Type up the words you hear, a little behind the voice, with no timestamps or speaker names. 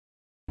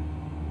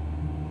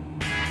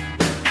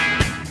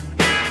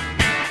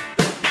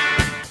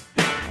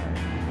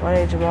My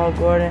name is Jamal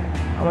Gordon.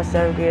 I'm a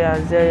 7th grader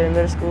at Azalea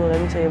Middle School.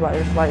 Let me tell you about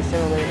this flight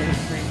simulator.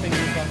 3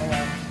 fingers on the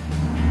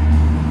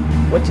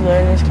left. What you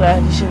learn in this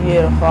class, you should be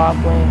able to fly a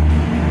plane.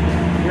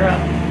 You're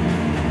up.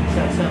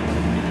 Set something.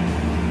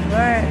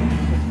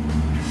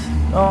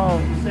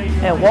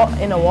 And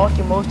in a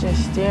walking motion,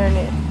 steering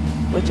it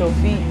with your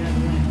feet.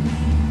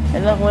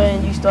 And then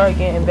when you start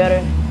getting better,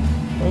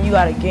 and you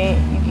gotta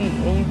gain, you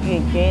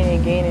keep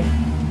gaining,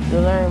 you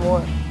learn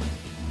more.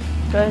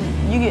 Cause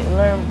you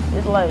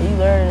it's like you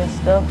learning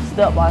stuff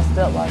step by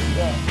step.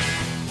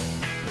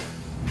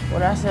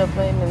 When I see a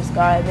plane in the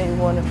sky, it made me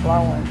want to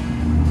fly one.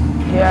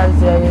 Here at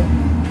Azalea,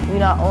 we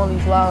not only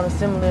fly on a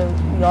simulator,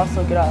 we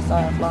also get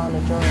outside and fly on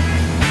the drone.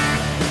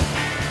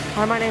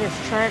 Hi, my name is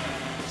Trent,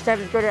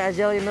 7th grader at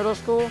Azalea Middle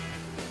School,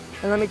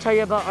 and let me tell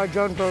you about our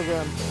drone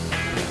program.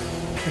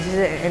 This is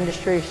an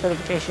industry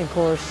certification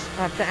course.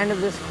 At the end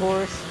of this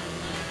course,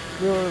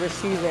 we will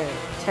receive a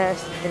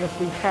test, and if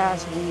we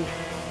pass, we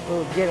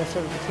will get a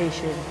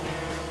certification.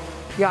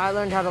 Yeah, I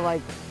learned how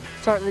to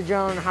start the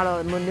drone, how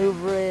to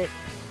maneuver it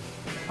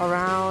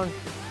around.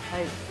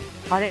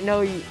 I didn't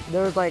know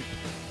there was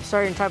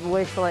certain type of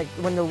ways for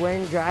when the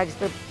wind drags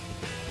the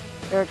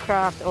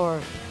aircraft, or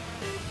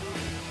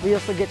we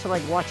also get to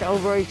watch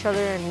over each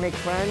other and make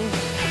friends.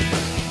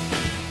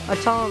 I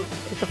tell them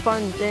it's a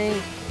fun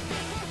thing.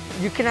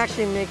 You can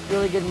actually make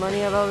really good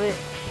money out of it,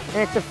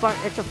 and it's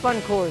a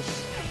fun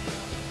course.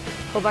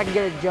 Hope I can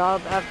get a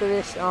job after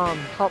this,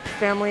 help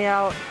family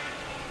out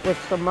with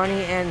some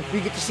money, and we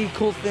get to see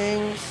cool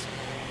things.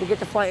 We get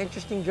to fly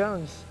interesting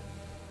drones.